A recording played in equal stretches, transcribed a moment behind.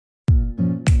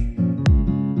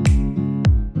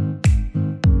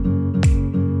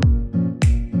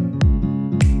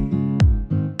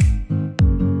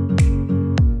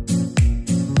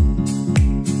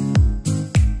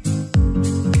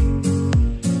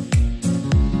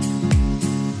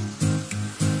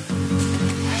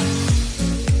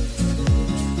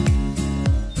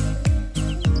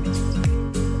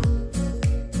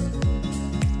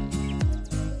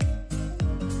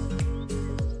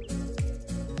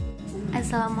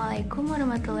Assalamualaikum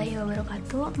warahmatullahi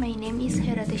wabarakatuh. My name is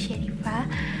Heratu Syarifa.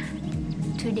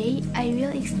 Today I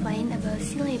will explain about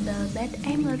syllable, but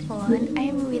I'm not alone.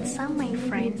 I'm with some my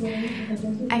friends.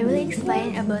 I will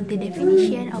explain about the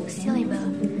definition of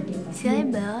syllable.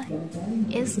 Syllable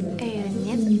is a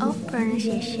unit of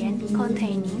pronunciation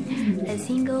containing a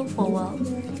single vowel.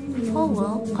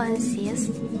 Vowel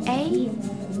consists a,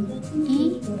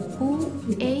 e, u,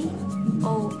 a,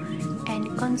 o, and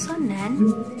consonant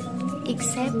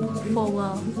except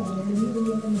vowel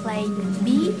like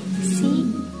B, C,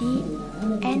 D,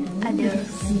 and others.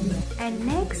 And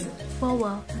next,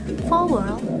 vowel.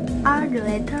 Vowel are the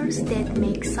letters that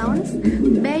make sounds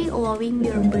by allowing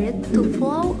your breath to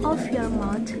flow off your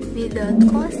mouth without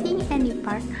closing any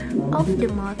part of the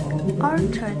mouth or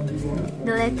throat.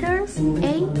 The letters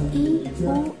A, E,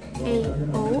 U, A,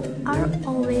 O are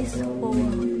always vowel.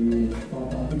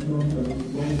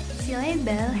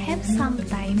 Syllable have some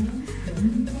type.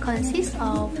 Consists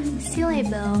of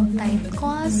syllable type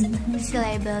closed,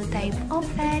 syllable type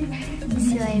open,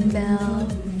 syllable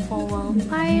vowel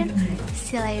pair,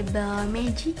 syllable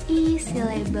magic E,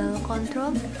 syllable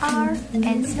controlled R,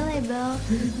 and syllable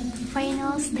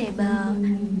final stable.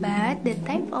 But the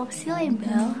type of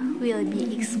syllable will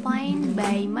be explained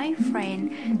by my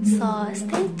friend, so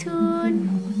stay tuned.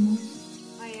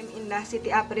 I am Indah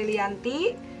Siti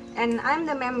Aprilianti, and I'm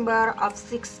the member of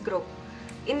 6th group.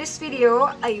 In this video,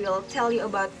 I will tell you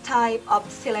about type of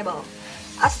syllable.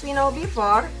 As we know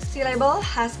before, syllable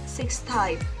has 6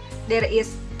 types. There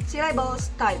is syllables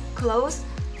type closed,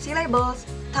 syllables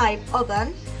type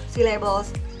open, syllables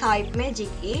type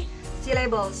magic E,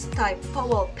 syllables type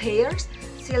vowel pairs,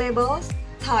 syllables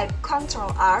type control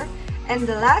R, and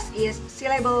the last is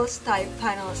syllables type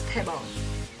final stable.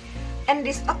 In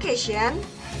this occasion,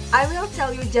 I will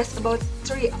tell you just about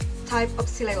 3 types of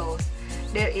syllables.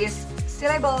 There is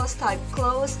syllables type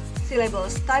closed,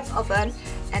 syllables type open,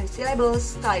 and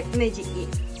syllables type magic E.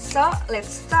 So let's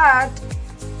start.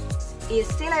 Is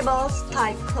syllables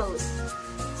type closed.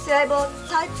 Syllable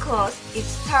type closed is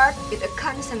start with a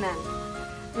consonant.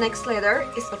 Next letter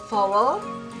is a vowel,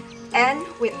 end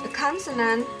with a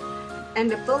consonant, and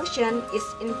the function is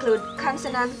include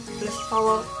consonant plus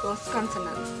vowel plus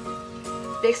consonant.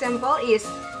 The example is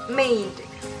made,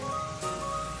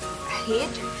 head,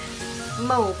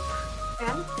 mouth.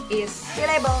 Is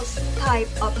syllables type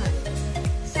open.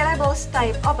 Syllables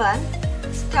type open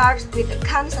starts with a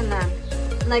consonant.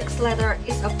 Next letter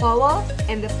is a vowel,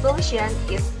 and the function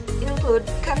is include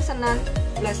consonant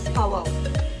plus vowel.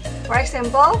 For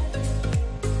example,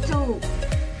 to,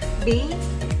 be,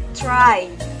 try.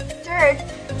 Third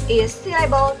is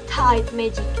syllable type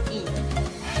magic E.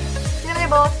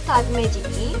 Syllable type magic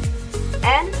E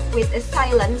end with a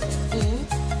silent E,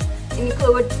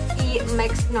 include E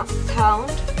makes no sound,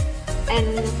 and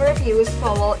previous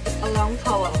vowel is a long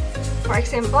vowel. For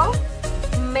example,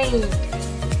 made,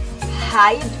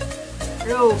 hide,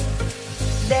 rope.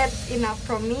 That's enough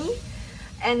from me.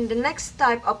 And the next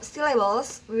type of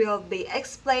syllables will be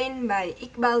explained by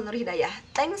Iqbal Nur Hidayah.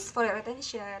 Thanks for your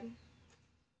attention.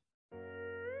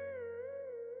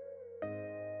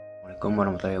 Assalamualaikum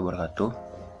warahmatullahi wabarakatuh.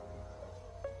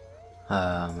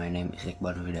 My name is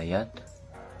Iqbal Nur Hidayah,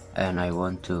 and I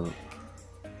want to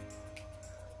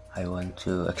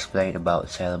explain about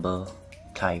syllable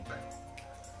type.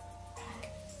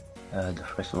 The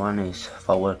first one is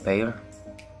vowel pair.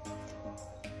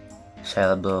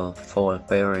 Syllable vowel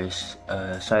pair is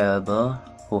a syllable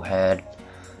who had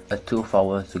two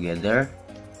vowels together,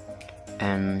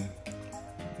 and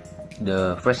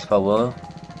the first vowel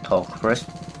talk first,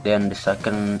 then the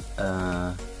second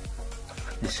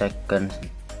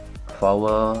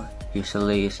vowel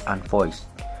usually is unvoiced,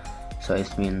 so it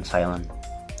means silent.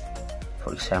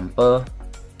 For example,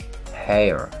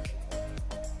 hair,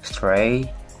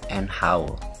 stray, and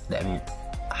howl. That means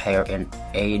hair and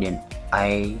a, then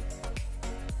I,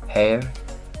 hair,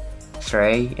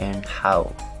 stray, and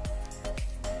howl.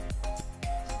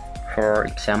 For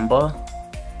example,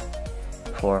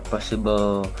 for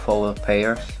possible vowel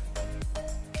pairs,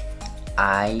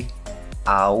 I,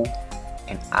 ow,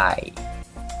 and I.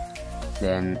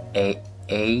 Then e,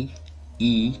 a,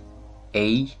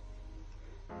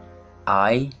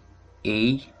 I,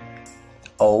 e,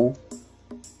 o,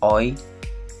 oi,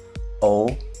 o,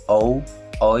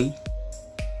 oi,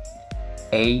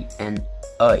 a, and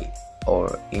I.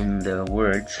 Or in the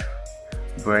words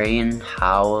brain,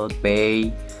 howl,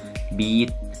 bay,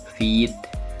 beat, feed,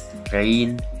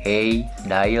 rain, hay,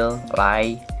 dial,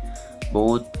 lie,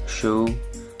 boot, shoe,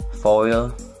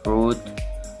 foil, root,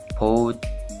 pot,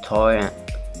 toy,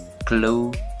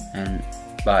 clue, and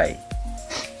buy.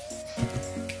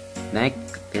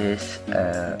 Next is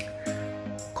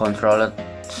controlled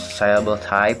syllable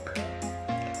type,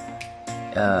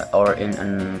 or in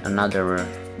another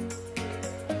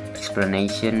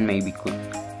explanation maybe could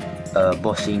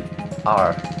bossing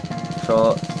R.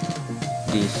 So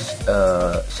this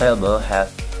syllable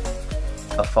have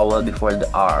a vowel before the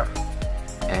R,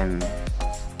 and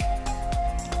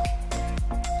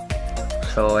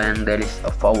so when there is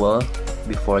a vowel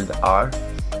before the R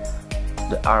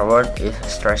word is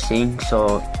stressing,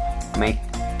 so make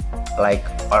like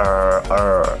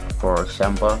for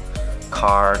example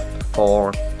card,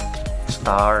 fort,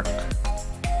 start,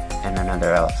 and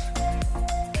another else.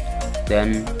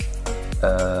 Then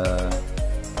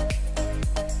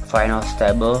final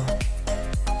stable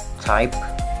type,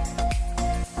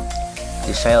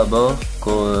 the syllable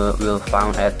will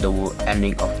found at the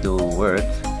ending of the word,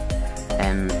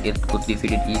 and it could be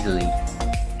defeated easily,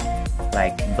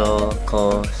 like bl, k,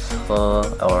 s,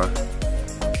 or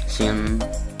sin,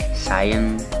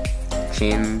 cyan,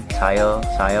 chin, tile,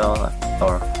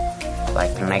 or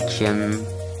like connection,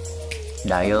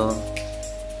 dial,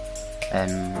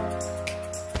 and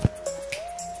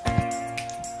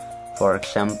for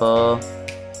example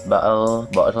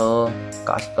bottle,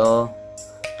 castle,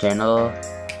 channel,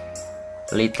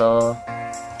 little,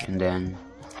 and then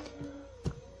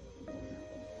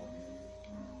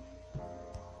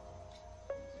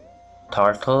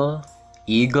turtle,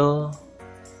 eagle,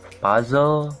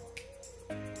 puzzle.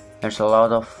 There's a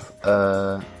lot of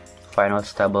final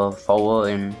stable vowel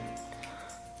in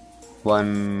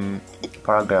one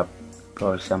paragraph.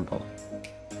 For example,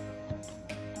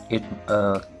 it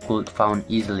could found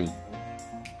easily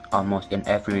almost in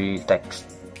every text.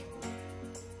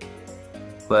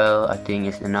 Well, I think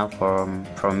it's enough from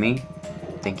me.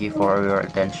 Thank you for your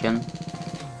attention.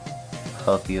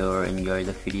 Hope you enjoy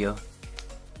the video.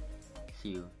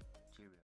 See you.